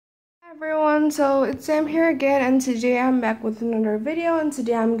Everyone, so it's Sam here again, and today I'm back with another video, and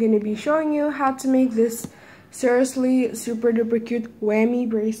today I'm going to be showing you how to make this seriously super duper cute whammy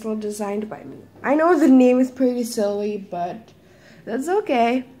bracelet designed by me. I know the name is pretty silly, but that's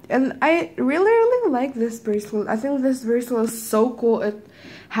okay. And I really like this bracelet. I think this bracelet is so cool. It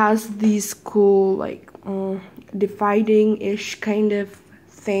has these cool like dividing-ish kind of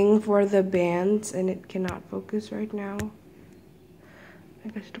thing for the bands, and it cannot focus right now. I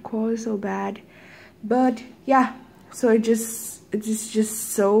guess the quality is so bad, but yeah, so it's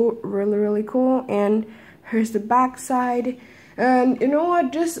just so really cool. And here's the back side, and you know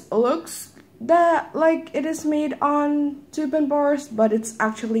what, this looks that like it is made on 2-pin bars, but it's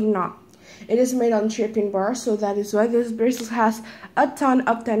actually not. It is made on 3-pin bars, so that is why this bracelet has a ton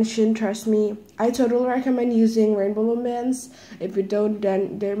of tension. Trust me, I totally recommend using rainbow Loom bands. If you don't,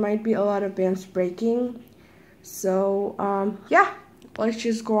 then there might be a lot of bands breaking. So yeah, let's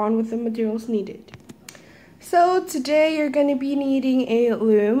just go on with the materials needed. So today you're going to be needing a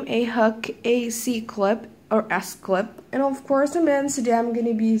loom, a hook, a C-clip or S-clip, and of course the bands. Today I'm going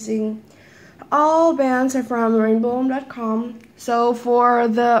to be using all bands are from rainbowloom.com. So for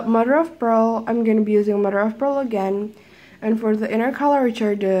the mother of pearl, I'm going to be using mother of pearl again, and for the inner color, which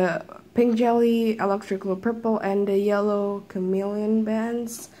are the pink jelly, electric blue purple, and the yellow chameleon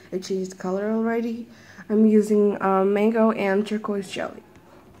bands, I changed color already. I'm using mango and turquoise jelly.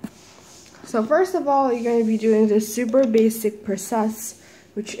 So first of all, you're going to be doing this super basic process,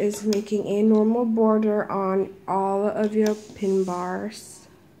 which is making a normal border on all of your pin bars.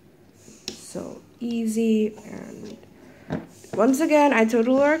 So easy, and once again, I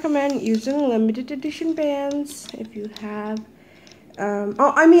totally recommend using limited edition bands if you have.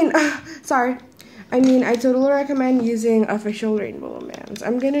 I totally recommend using official rainbow Loom bands.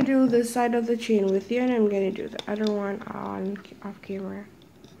 I'm gonna do this side of the chain with you, and I'm gonna do the other one off camera.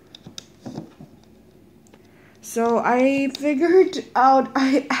 So I figured out,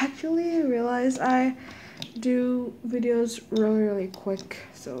 I actually realized I do videos really quick.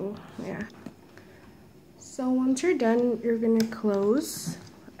 So yeah. So once you're done, you're gonna close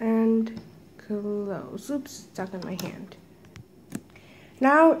and close. Oops, stuck in my hand.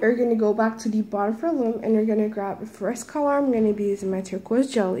 Now you're going to go back to the bottom for loom, and you're going to grab the first color. I'm going to be using my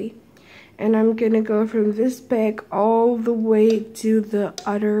turquoise jelly, and I'm going to go from this peg all the way to the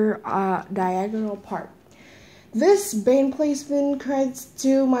other diagonal part. This band placement credits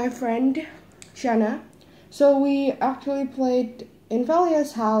to my friend Shanna. So we actually played in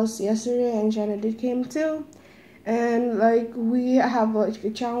Valia's house yesterday, and Shanna did came too. And like we have like a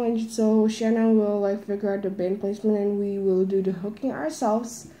challenge, so Shannon will like figure out the band placement, and we will do the hooking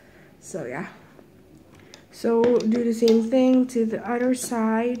ourselves. So yeah, so do the same thing to the other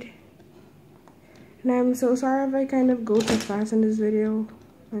side. And I'm so sorry if I kind of go too fast in this video.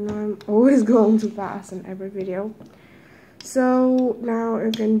 I know I'm always going too fast in every video. So now we're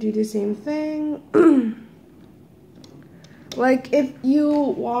gonna do the same thing. Like if you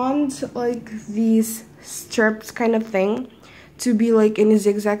want like these strips kind of thing to be like in a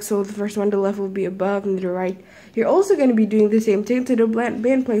zigzag, so the first one, the left will be above and the right, you're also going to be doing the same thing to the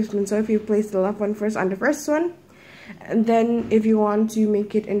band placement. So if you place the left one first on the first one, and then if you want to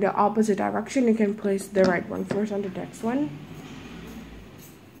make it in the opposite direction, you can place the right one first on the next one.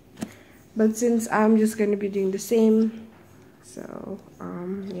 But since I'm just going to be doing the same, so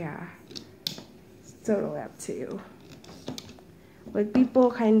yeah, it's totally up to you. Like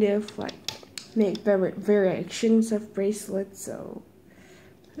people kind of like make variations of bracelets, so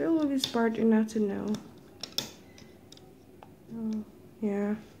it will be smart enough to know.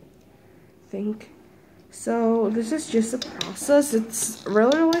 Yeah, I think so. This is just a process. It's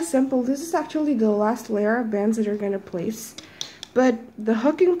really simple. This is actually the last layer of bands that you're gonna place, but the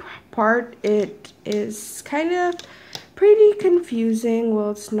hooking part, it is kind of pretty confusing.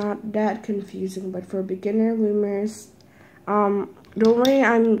 Well, it's not that confusing, but for beginner loomers, don't worry,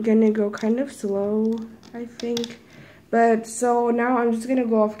 I'm gonna go kind of slow, I think. But so now I'm just gonna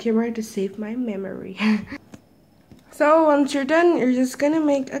go off camera to save my memory. So once you're done, you're just gonna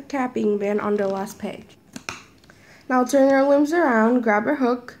make a capping band on the last peg. Now turn your looms around, grab a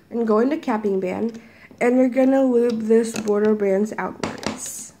hook, and go into capping band, and you're gonna loop this border bands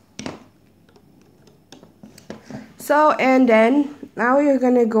outwards. So, and then now you're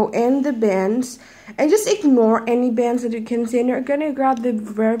gonna go in the bands, and just ignore any bands that you can see, and you're gonna grab the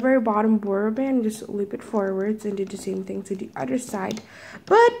very bottom border band, just loop it forwards, and do the same thing to the other side.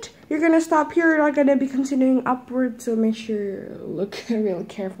 But you're gonna stop here, you're not gonna be continuing upward, so make sure you look really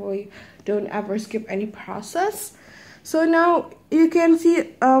carefully. Don't ever skip any process. So now you can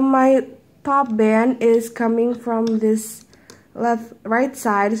see my top band is coming from this right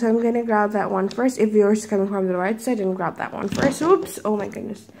side, so I'm gonna grab that one first. If yours is coming from the right side, then grab that one first. Oops, oh my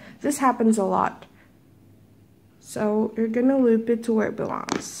goodness, this happens a lot. So you're gonna loop it to where it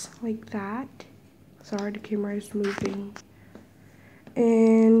belongs, like that. Sorry, the camera is moving.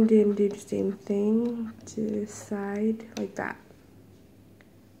 And then do the same thing to the side, like that.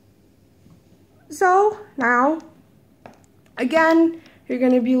 So now, again, you're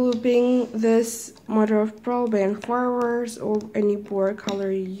gonna be looping this mother of pearl band forwards, or any board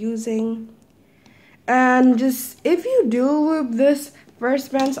color you're using. And just, if you do loop this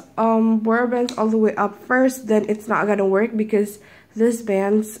first bands, board bands all the way up first, then it's not gonna work because these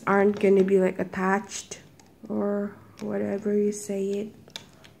bands aren't gonna be like attached or whatever you say it.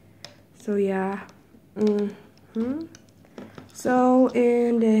 So yeah. So,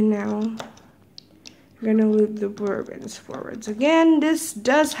 and then now I'm gonna loop the board bands forwards. Again, this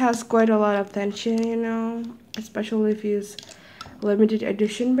does has quite a lot of tension, you know, especially if you use limited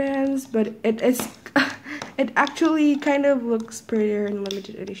edition bands, but it is it actually kind of looks prettier in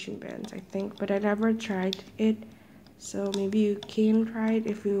limited edition bands, I think, but I never tried it, so maybe you can try it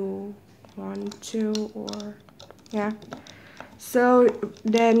if you want to, or yeah. So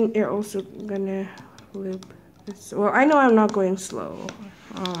then you're also gonna loop this. Well, I know I'm not going slow.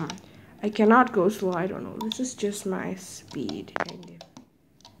 I cannot go slow, I don't know, this is just my speed kind of.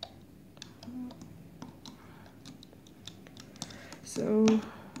 So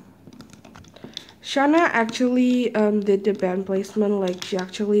Shana actually did the band placement, like she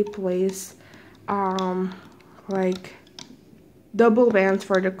actually placed like double bands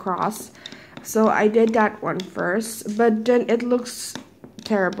for the cross. So I did that one first, but then it looks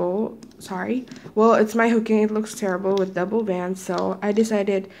terrible. Sorry. Well, it's my hooking, it looks terrible with double bands, so I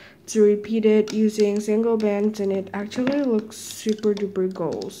decided to repeat it using single bands, and it actually looks super duper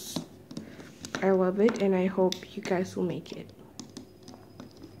goals. I love it, and I hope you guys will make it.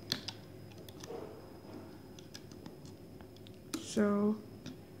 So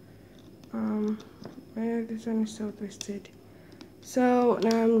this one is so twisted. So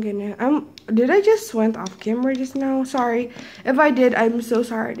now I'm gonna did I just went off camera just now? Sorry if I did, I'm so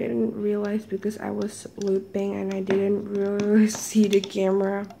sorry. I didn't realize because I was looping and I didn't really see the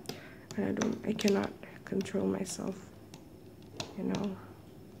camera, and I cannot control myself, you know.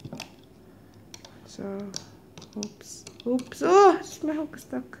 So oops, oh, my hook is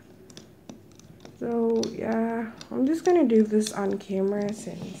stuck. So yeah, I'm just gonna do this on camera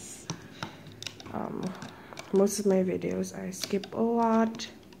since most of my videos I skip a lot.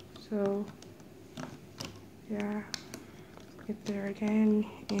 So yeah, get there again,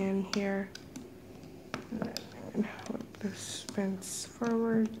 and here, and flip this fence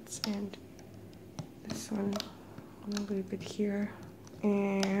forwards, and this one a little bit here,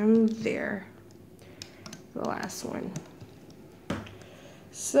 and there, the last one.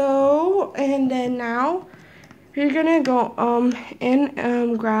 So, and then now you're gonna go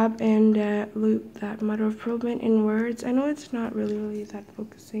and grab and loop that mother of pearl band inwards. I know it's not really that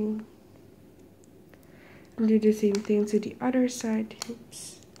focusing. And do the same thing to the other side.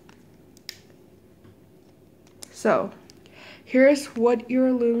 Oops. So here's what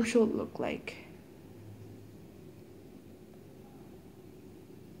your loom should look like.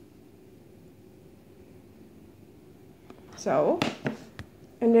 So,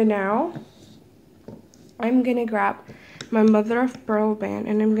 and then now I'm gonna grab my mother of pearl band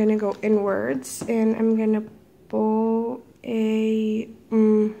and I'm gonna go inwards, and I'm gonna pull a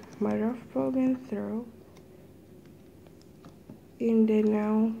mother of pearl band through, and then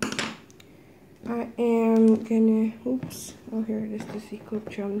now I am gonna, oops, oh here it is, the C clip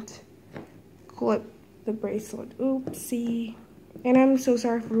jumped, clip the bracelet, oopsie, and I'm so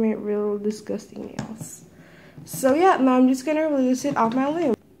sorry for my real disgusting nails. So yeah, now I'm just gonna release it off my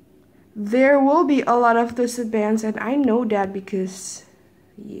loom. There will be a lot of twisted bands, and I know that because,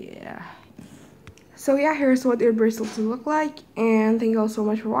 yeah. So yeah, here's what your bracelets will look like, and thank you all so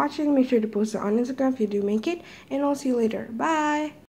much for watching. Make sure to post it on Instagram if you do make it, and I'll see you later. Bye!